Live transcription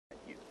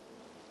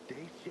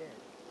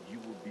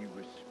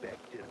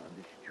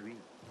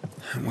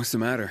What's the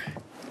matter?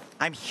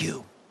 I'm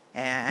Hugh,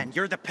 and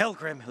you're the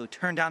pilgrim who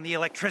turned on the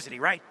electricity,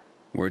 right?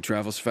 Word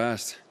travels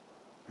fast.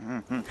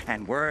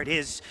 And word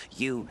is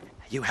you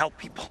help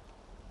people.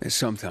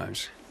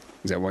 Sometimes.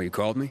 Is that why you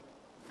called me?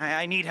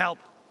 I need help.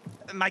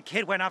 My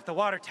kid went off the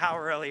water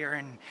tower earlier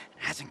and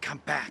hasn't come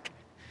back.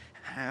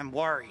 I'm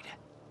worried.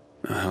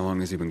 How long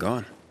has he been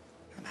gone?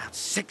 About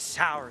 6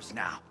 hours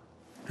now.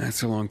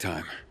 That's a long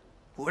time.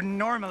 Wouldn't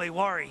normally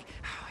worry.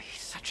 Oh,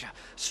 he's such a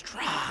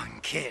strong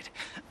kid.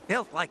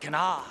 Built like an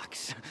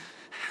ox.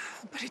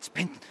 But it's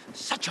been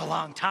such a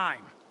long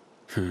time.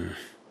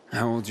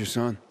 How old's your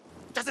son?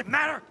 Doesn't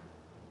matter.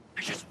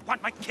 I just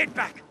want my kid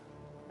back.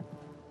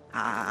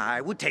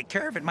 I would take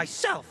care of it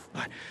myself,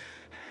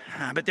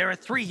 but there are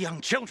 3 young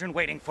children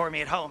waiting for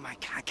me at home.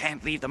 I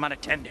can't leave them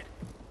unattended.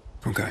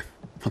 Okay,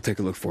 I'll take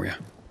a look for you.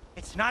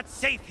 It's not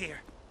safe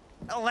here.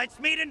 Let's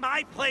meet in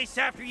my place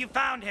after you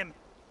found him.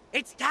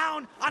 It's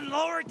down on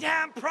Lower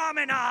Dam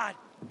Promenade.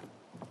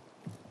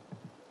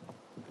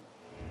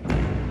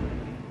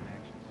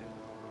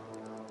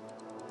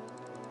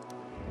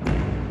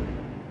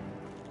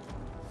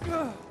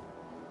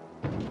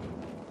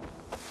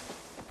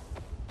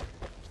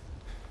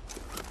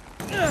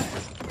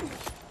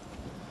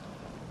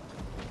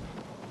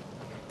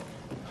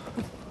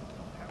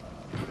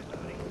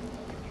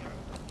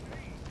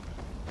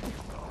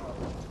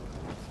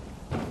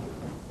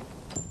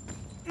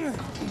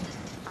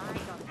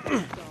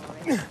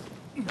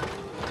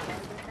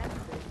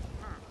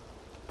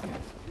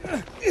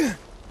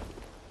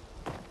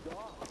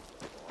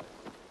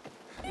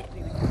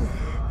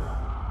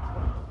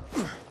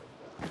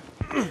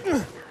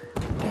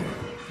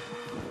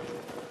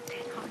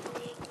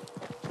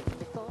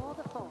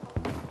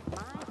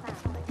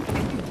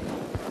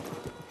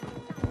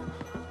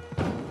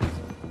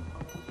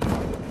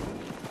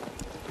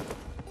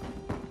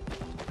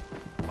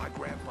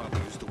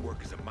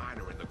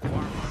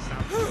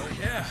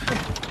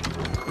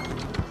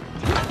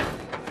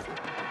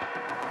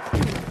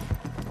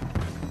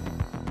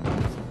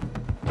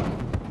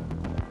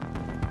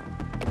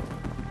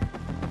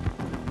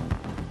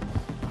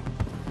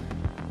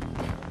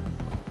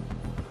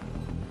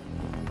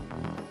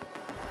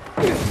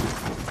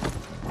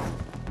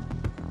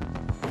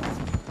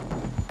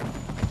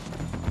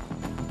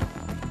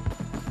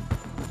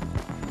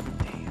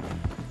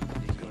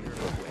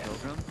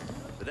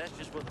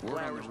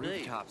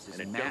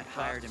 And Matt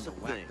hired him to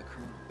whack the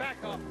crew.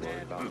 Back off,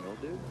 man.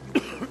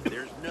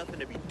 There's nothing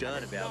to be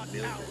done about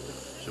mildew,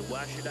 so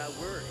why should I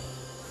worry?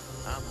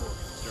 I'm more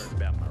concerned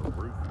about my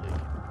roof leak.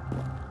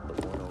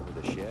 The one over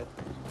the shed?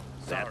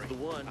 That's the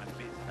one.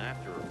 I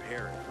have to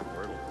repair it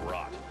or it'll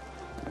rot.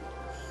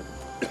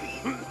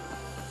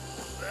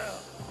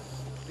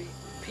 These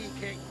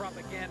PK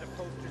propaganda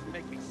posters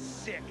make me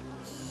sick.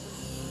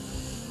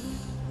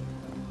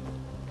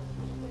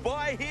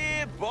 Buy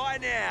here, buy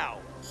now.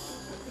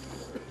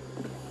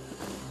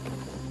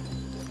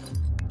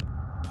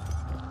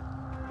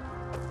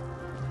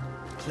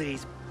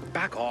 Please,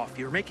 back off.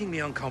 You're making me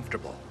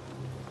uncomfortable.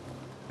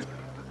 I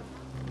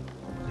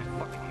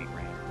fucking hate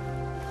rain.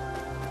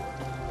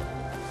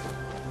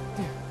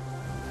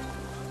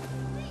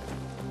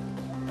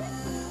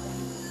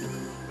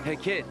 Hey,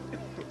 kid.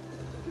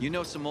 You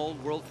know some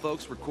old world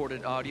folks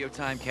recorded audio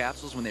time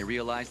capsules when they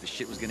realized the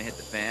shit was gonna hit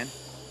the fan?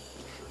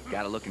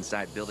 Gotta look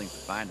inside buildings to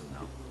find them,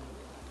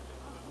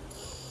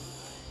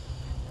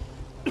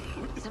 though.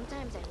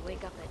 Sometimes I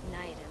wake up at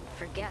night and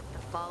forget the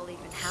fall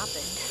even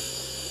happened.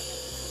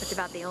 It's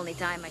about the only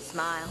time I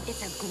smile.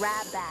 It's a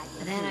grab bag.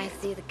 And then I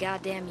see the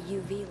goddamn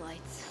UV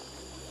lights.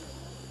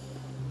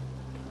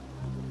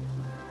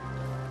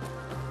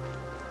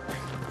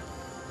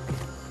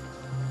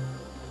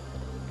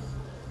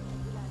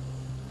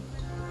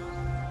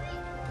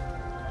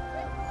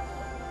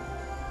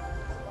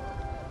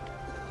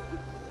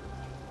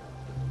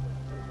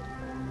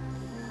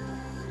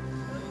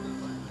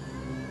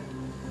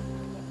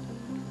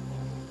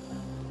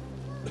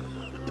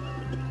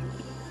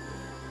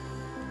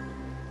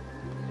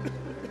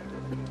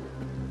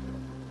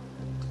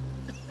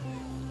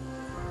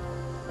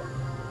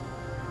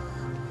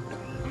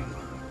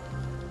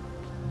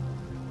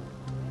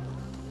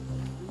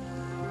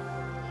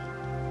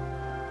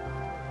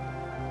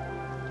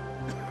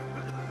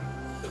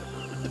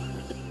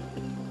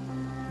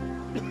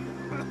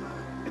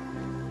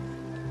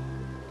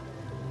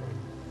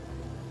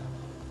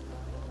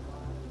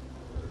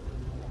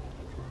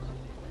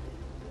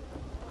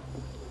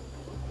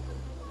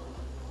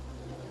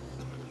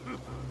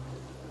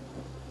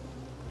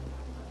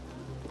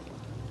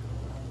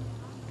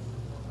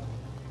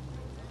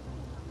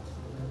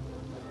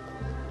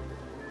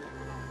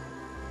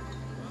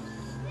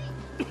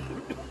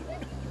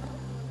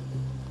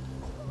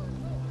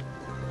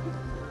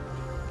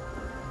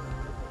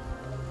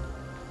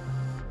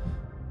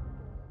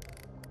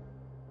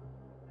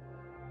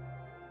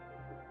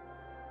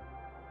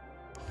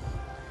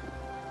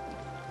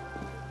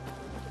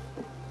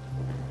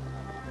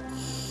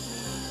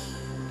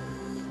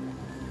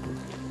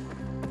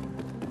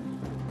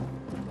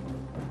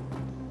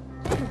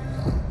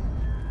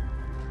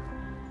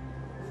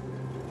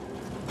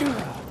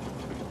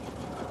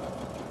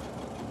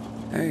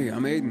 Hey,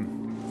 I'm Aiden.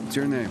 What's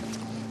your name?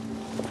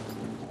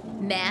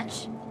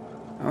 Match?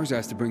 I was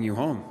asked to bring you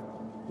home.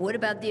 What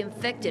about the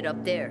infected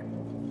up there?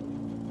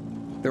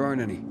 There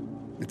aren't any.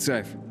 It's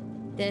safe.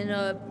 Then,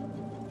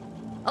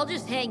 I'll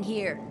just hang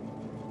here.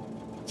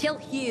 Tell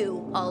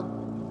Hugh I'll,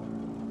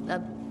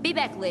 be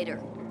back later.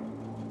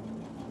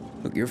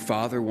 Look, your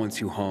father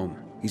wants you home.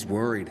 He's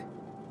worried.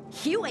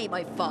 Hugh ain't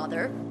my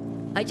father.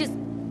 I just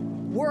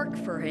work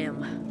for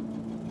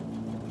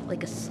him.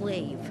 Like a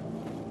slave.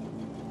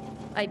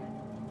 I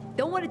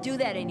don't want to do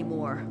that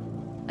anymore.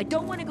 I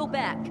don't want to go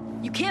back.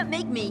 You can't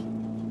make me.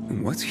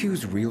 And what's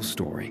Hugh's real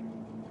story?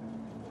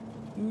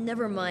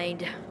 Never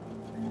mind.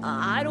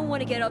 I don't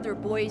want to get other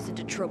boys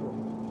into trouble.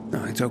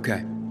 No, it's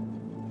okay.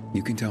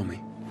 You can tell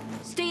me.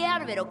 Stay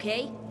out of it,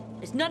 okay?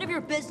 It's none of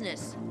your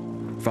business.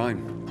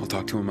 Fine, I'll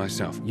talk to him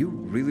myself. You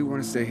really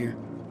want to stay here?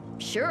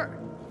 Sure.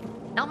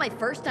 Not my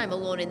first time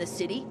alone in the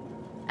city.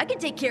 I can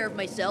take care of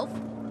myself.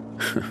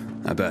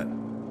 I bet.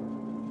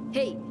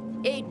 Hey,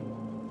 Aiden.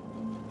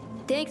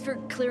 Thanks for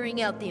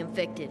clearing out the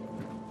infected.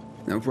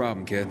 No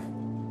problem, kid.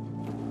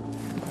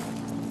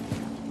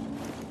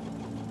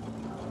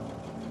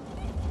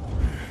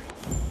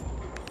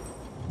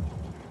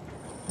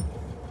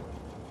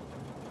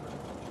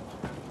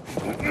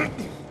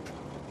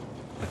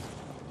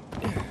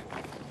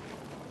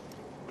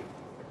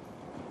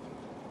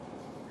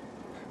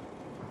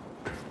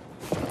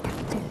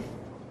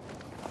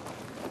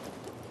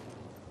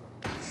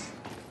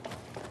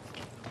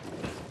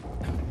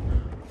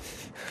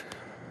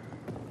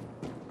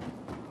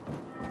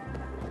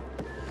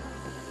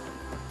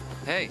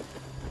 Hey,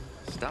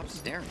 stop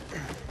staring.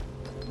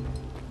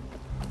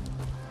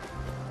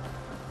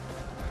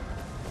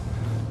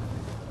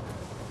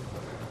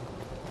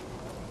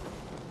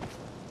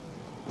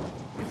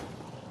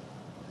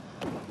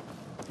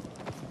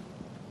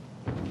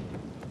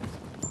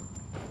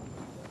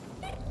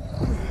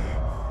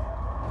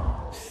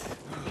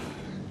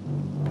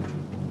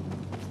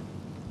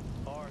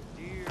 Our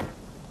dear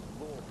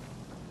Lord,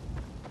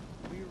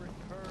 we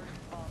return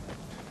homage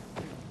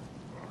to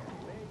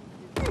you.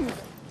 May his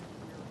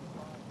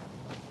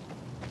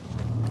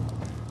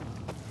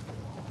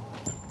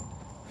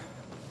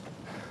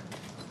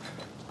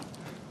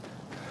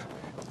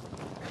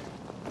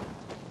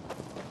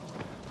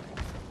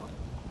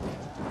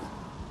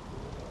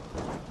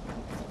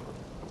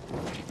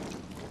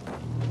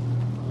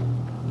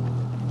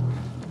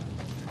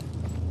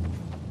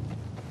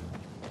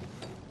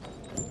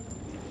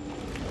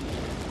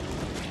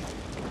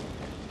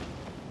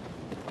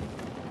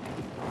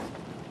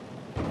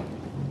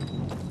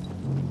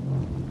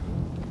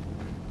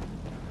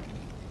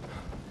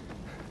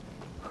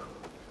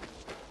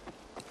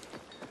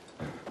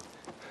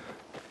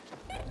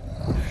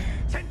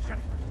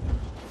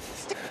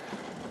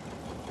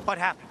What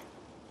happened?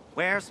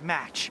 Where's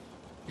Match?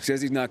 He says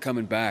he's not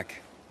coming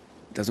back.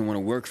 Doesn't want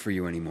to work for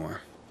you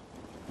anymore.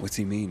 What's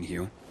he mean,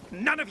 Hugh?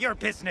 None of your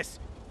business.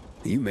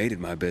 You made it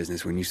my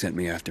business when you sent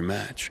me after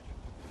Match.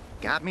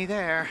 Got me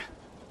there.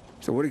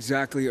 So what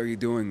exactly are you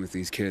doing with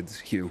these kids,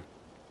 Hugh?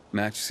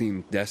 Match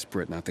seemed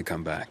desperate not to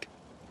come back.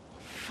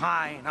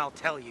 Fine, I'll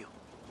tell you.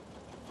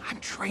 I'm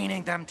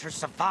training them to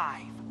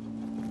survive.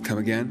 Come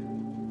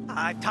again?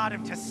 I've taught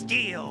him to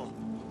steal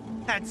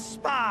and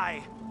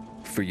spy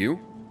For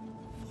you?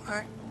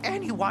 for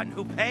anyone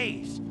who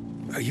pays.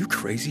 Are you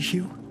crazy,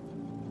 Hugh?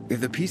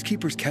 If the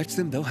Peacekeepers catch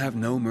them, they'll have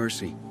no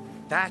mercy.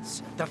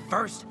 That's the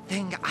first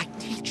thing I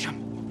teach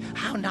them.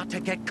 How not to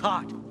get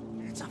caught.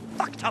 It's a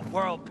fucked up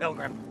world,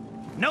 Pilgrim.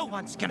 No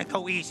one's gonna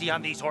go easy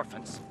on these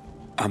orphans.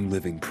 I'm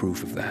living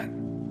proof of that.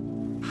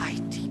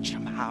 I teach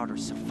them how to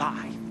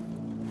survive.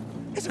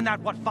 Isn't that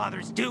what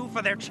fathers do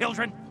for their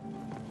children?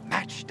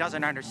 Match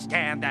doesn't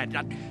understand that.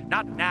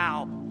 Not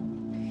now.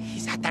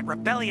 He's at that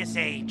rebellious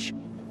age.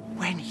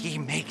 When he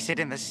makes it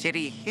in the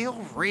city,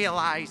 he'll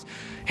realize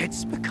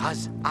it's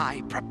because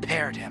I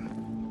prepared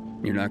him.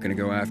 You're not gonna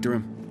go after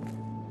him?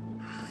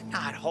 I'm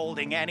not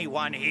holding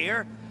anyone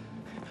here.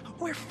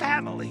 We're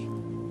family.